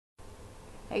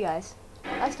Hey guys,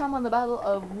 last time on the Battle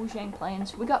of Wuzhang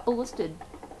Plains, we got ballisted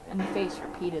in the face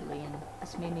repeatedly, and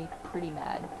this made me pretty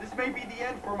mad. This may be the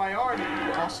end for my army.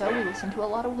 Also, we listened to a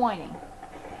lot of whining.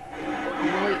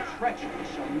 Really Treachery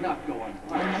shall not go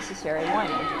unpunished. unnecessary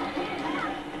whining.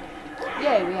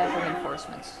 Yay, we have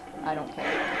reinforcements. I don't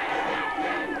care.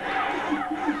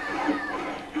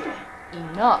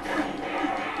 Enough.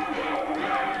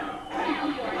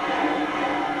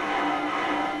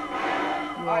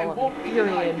 You all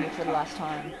infuriated me for the last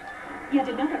time. Yet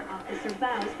another officer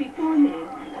bows before me.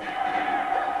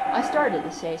 I started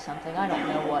to say something, I don't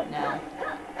know what now.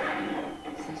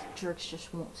 These jerks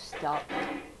just won't stop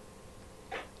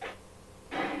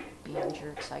being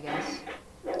jerks, I guess.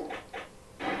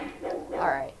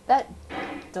 Alright, that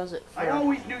does it for... I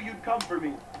always knew you'd come for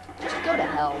me. Just go to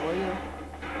hell, will you?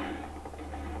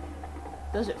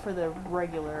 Does it for the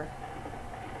regular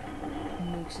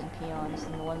nukes and peons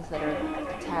and the ones that are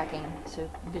attacking so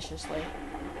viciously.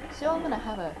 So I'm gonna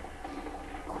have a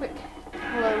quick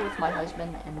hello with my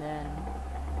husband and then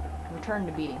return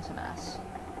to beating some ass.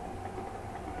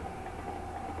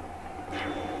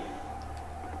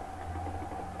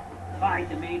 Divide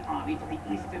the main army to the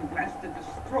east and west and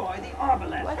destroy the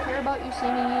obelisk. Do I care about you,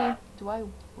 seemingly? Do I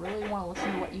really want to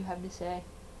listen to what you have to say?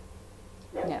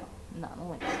 No, not in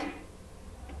the least.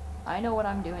 I know what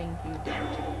I'm doing, you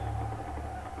don't.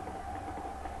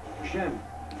 Zhen,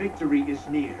 victory is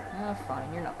near. Oh,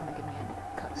 fine, you're not gonna give me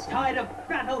a cutscene. Tide of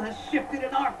battle has shifted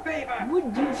in our favor.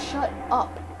 Would you shut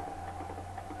up?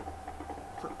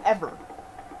 Forever.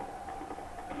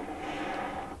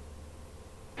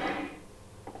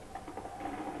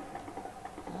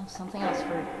 Well, something else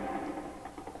for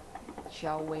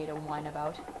Xiao Wei to whine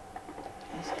about.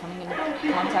 He's coming into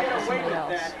contact with somebody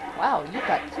else. Wow, you've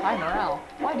got high morale.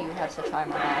 Why do you have such high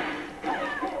morale?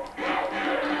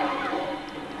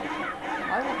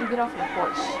 Why won't you get off your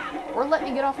horse? Or let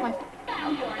me get off my back.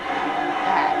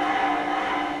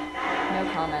 No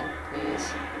comment,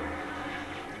 please.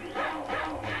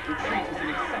 Retreat is an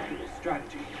acceptable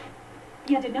strategy.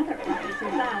 Yet another officer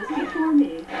bows before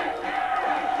me.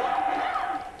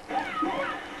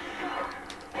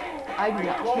 I do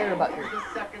not care about your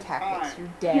tactics. You're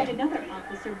Yet dead. another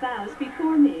officer bows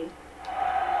before me.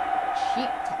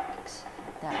 Cheap tactics.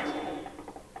 That.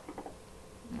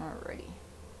 Alrighty.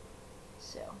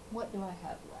 So, what do I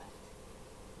have left?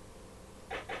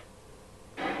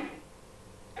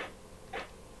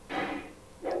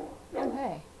 Oh,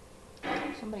 hey.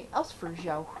 Somebody else for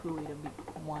Zhao Hui to be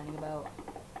whining about.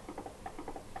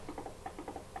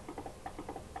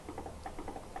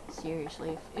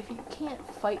 Seriously, if you can't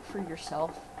fight for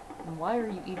yourself, then why are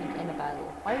you even in a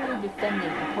battle? Why are you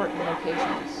defending important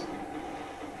locations?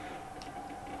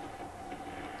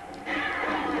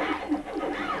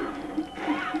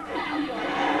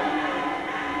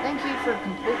 Thank you for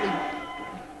completely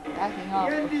backing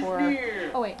off before...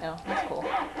 Oh wait, no, that's cool.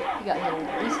 You got hit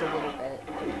at least a little bit.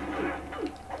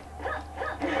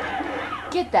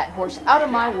 Get that horse out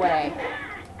of my way!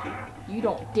 You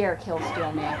don't dare kill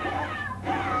steal me.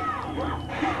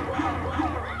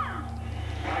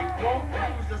 I won't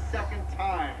lose a second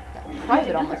time. That private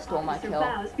Yet almost stole my another kill.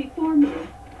 officer bows before me.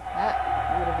 That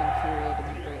would have infuriated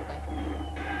me greatly.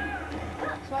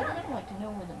 So I'd kind of like to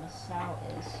know where the Masao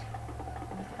is.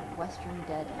 With the western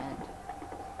dead end.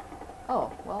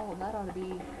 Oh, well, that ought to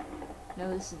be... No,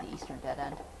 this is the eastern dead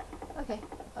end. Okay,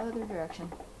 other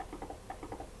direction.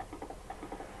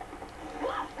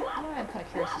 I'm kind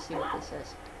of curious to see what this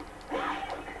is.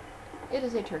 It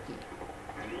is a turkey.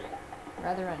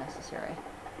 Rather unnecessary.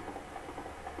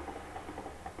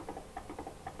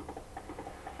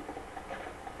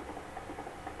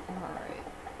 Alright.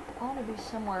 I want to be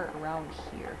somewhere around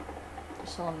here.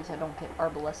 Just so long as I don't get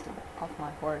arbalested off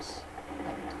my horse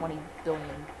like 20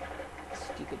 billion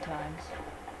stupid times.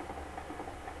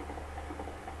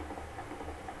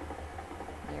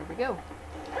 There we go.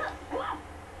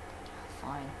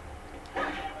 Fine.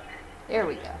 There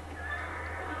we go.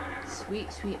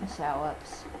 Sweet, sweet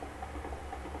Masao-ups.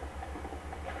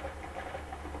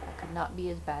 I could not be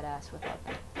as badass without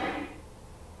them.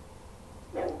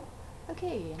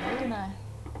 Okay, and we're gonna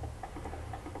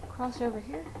cross over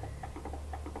here.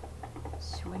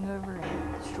 Swing over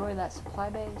and destroy that supply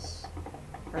base.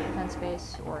 Or defense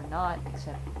base, or not,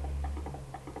 except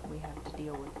we have to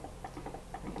deal with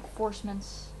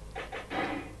reinforcements.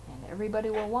 And everybody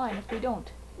will whine if we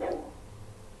don't.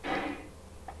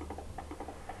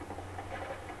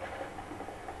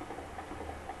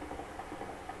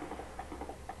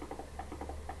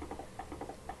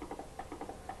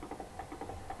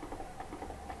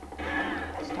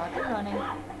 Started running.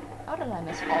 How did I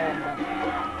miss all of them?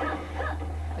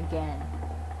 Again.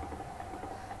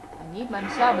 need my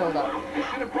missile buildup. You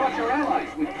should have brought your allies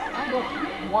with you. I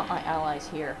don't want my allies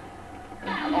here.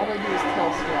 All they do is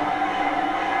kill stuff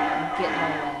and get in my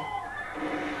way.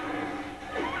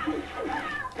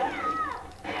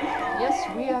 Yes,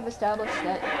 we have established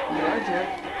that you are a jerk.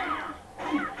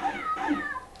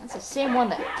 That's the same one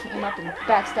that came up and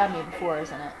backstabbed me before,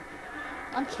 isn't it?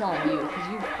 I'm killing you because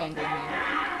you've angered me.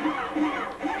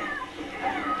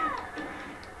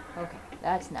 Okay,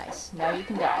 that's nice. Now you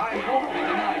can die. I won't be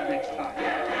denied next time.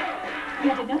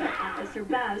 Yet another officer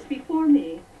bows before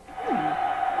me.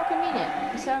 How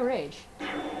convenient. Missile rage.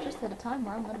 Just at a time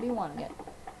where I'm going to be wanting it.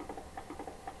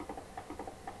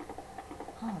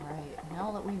 Alright,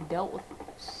 now that we've dealt with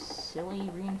silly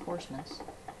reinforcements,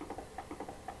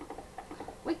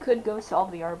 we could go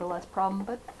solve the Arbalest problem,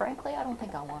 but frankly, I don't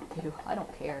think I want to. I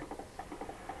don't care.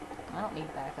 I don't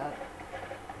need backup.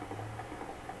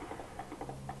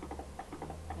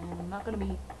 And I'm not going to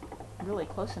be really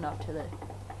close enough to the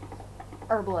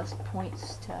Arbalest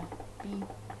points to be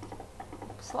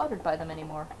slaughtered by them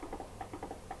anymore.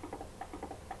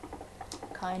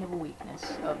 Kind of a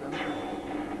weakness of them.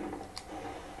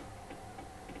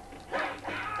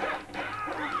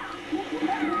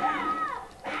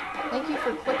 Thank you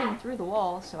for clipping through the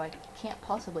wall, so I can't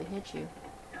possibly hit you.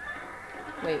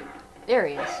 Wait, there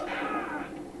he is.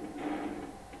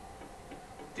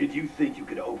 Did you think you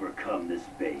could overcome this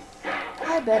base?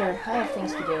 I better. I have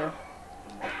things to do.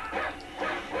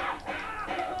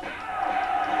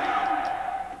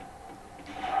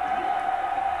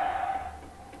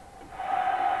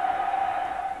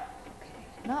 Okay,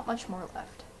 not much more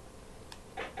left.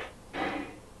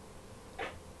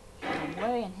 Zhang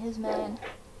Wei and his men.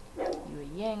 Yue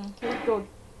Ying. Let's go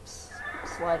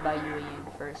slide by Yue Ying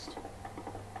first.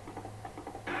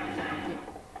 If I can get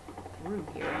through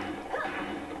here.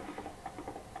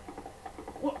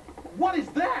 What is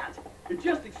that? It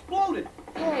just exploded!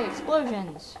 Yay,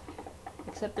 explosions!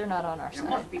 Except they're not on our There side.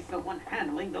 must be someone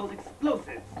handling those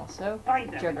explosives. Also,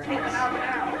 Find them and take them juggernauts. out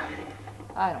now.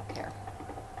 I don't care.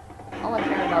 All I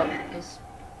care about is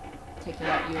taking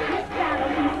out Yue This Ying. battle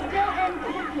can still end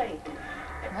quickly.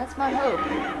 That's my hope.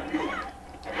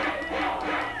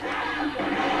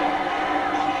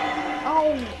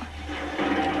 Oh!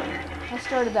 I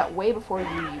started that way before you,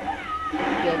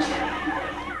 bitch.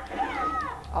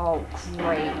 Oh,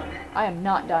 great. I am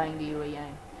not dying to Yue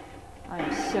Yang. I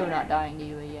am so not dying to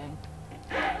Yue Yang.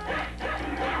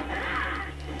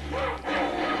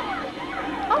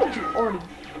 How did you already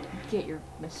get your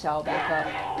missile back up?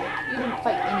 You didn't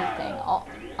fight anything.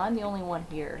 I'm the only one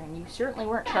here, and you certainly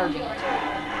weren't charging it.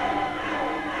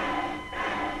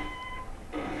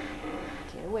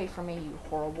 Get away from me, you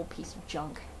horrible piece of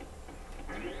junk.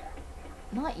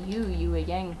 Not you, Yue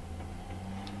Yang.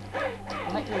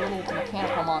 Not your little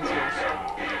mechanical monsters.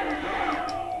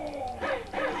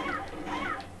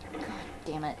 God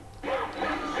damn it.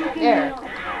 There.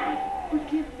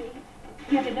 Forgive me.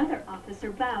 Yet another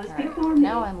officer bows Alright, before me.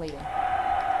 now I'm leaving.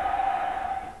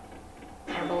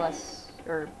 Arbalest,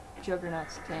 or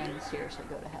Juggernauts can seriously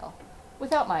go to hell.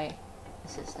 Without my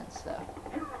assistance, though.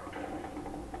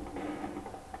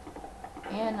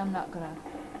 And I'm not gonna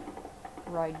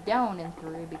ride down and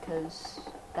through because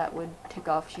that would tick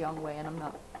off Zhang Wei, and I'm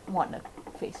not wanting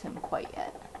to face him quite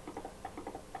yet.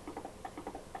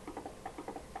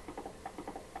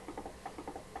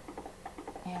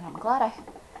 And I'm glad I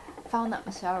found that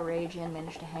Missile Rage and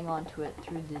managed to hang on to it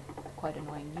through the quite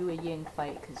annoying Yue Ying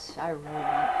fight, because I really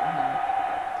want it for him.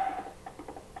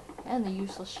 And the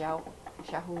useless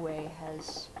Xiahou Wei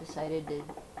has decided to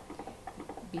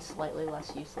be slightly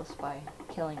less useless by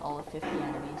killing all of 50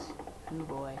 enemies. Ooh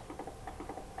boy.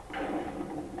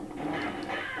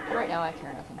 Right now I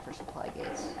care nothing for supply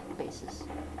gates, bases,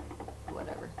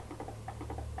 whatever.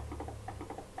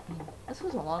 This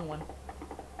was a long one.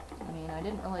 I mean, I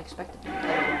didn't really expect it to be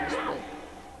otherwise, but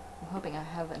I'm hoping I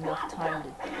have enough time to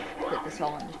put this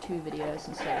all into 2 videos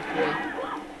instead of 3.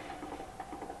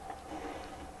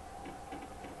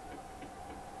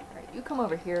 Alright, you come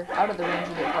over here, out of the range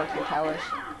of the archer towers.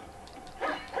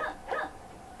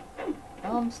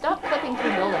 Stop clipping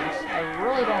through buildings. I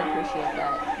really don't appreciate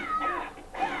that.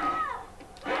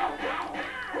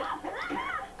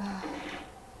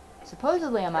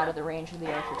 Supposedly I'm out of the range of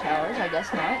the archer towers, I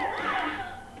guess not.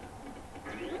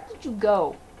 Where did you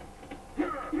go?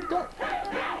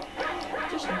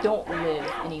 Don't live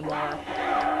anymore.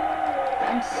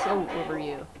 I'm so over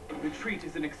you. Retreat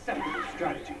is an acceptable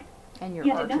strategy. And your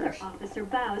Yet archers. another officer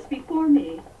bows before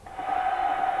me.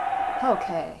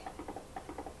 Okay.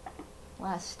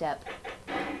 Last step.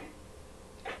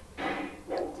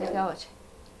 Take out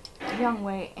Zhang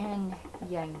Wei and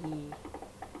Yang Yi.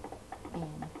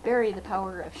 And bury the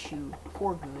power of Shu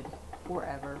for good,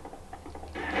 forever.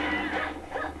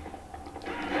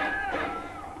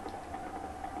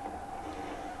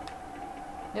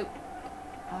 Nope.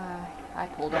 I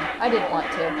pulled him. I didn't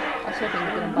want to. I was hoping to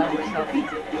get him by myself.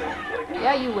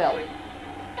 Yeah, you will.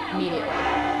 Immediately.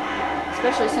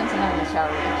 Especially since none of the shower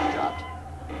rage dropped.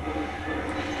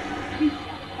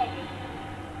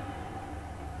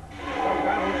 Some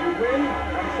battles you win,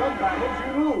 and some battles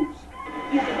you lose.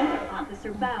 Yet another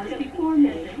officer bows before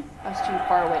Mrs. I was too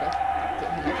far away to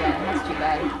get him again. That's too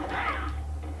bad.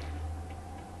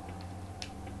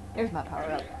 There's my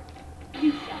power up.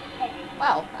 You shall pay.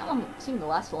 Wow, that one seemed to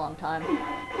last a long time.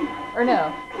 Or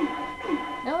no.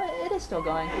 No, it is still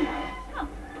going. Oh,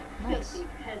 Nice. filthy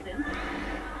peasant.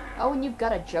 Oh, and you've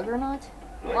got a Juggernaut?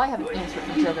 Well, I have an answer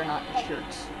for Juggernaut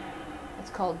shirts. It's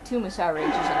called 2 Messiah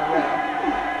Rages in a row.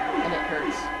 And it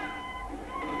hurts.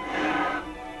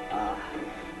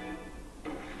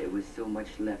 There was so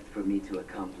much left for me to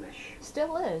accomplish.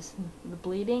 Still is. The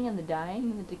bleeding and the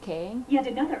dying and the decaying. Yet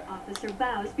another officer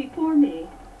bows before me.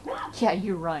 Yeah,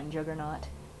 you run, Juggernaut.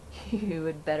 You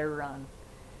had better run.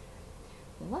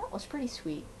 Well, that was pretty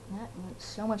sweet. That went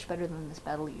so much better than this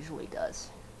battle usually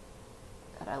does.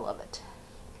 That I love it.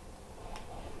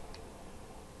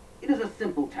 It is a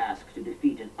simple task to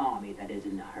defeat an army that is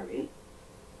in a hurry.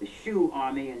 The Shu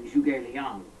army and Zhuge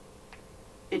Liang.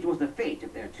 It was the fate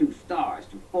of their 2 stars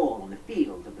to fall on the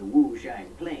fields of the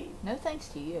Wu-Zhang plain. No thanks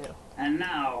to you. And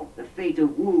now, the fate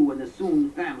of Wu and the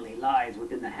Sun family lies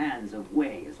within the hands of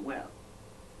Wei as well.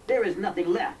 There is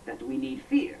nothing left that we need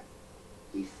fear.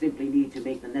 We simply need to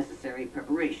make the necessary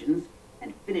preparations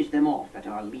and finish them off at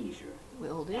our leisure.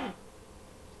 Will do.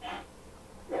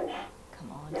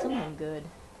 Come on, something good.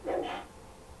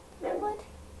 What?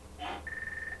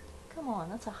 Come on,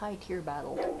 that's a high tier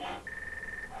battle.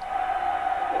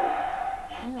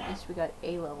 And at least we got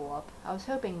a level up. I was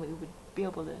hoping we would be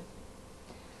able to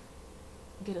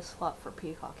get a slot for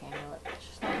Peacock Amulet. It's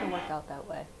just not gonna work out that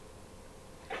way.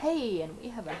 Hey, and we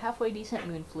have a halfway decent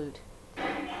Moon Flute.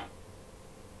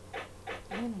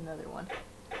 And another one.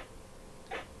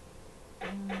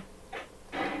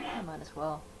 I might as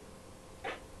well.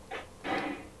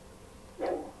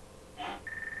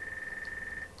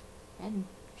 And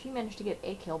she managed to get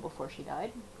a kill before she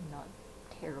died. Not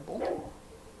terrible.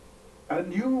 A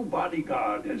new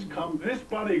bodyguard has come. This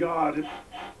bodyguard.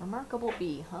 Remarkable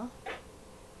B, huh?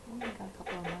 Oh, we got a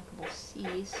couple of remarkable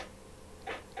C's.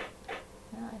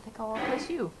 I think I'll replace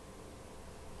you.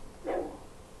 Oh,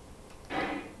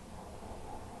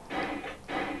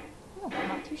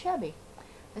 not too shabby.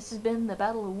 This has been the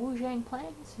Battle of Wu-Zhang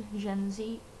Plains, Zhen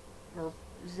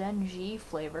Ji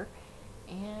flavor,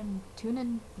 and tune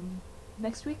in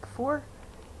next week for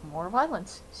more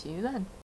violence. See you then.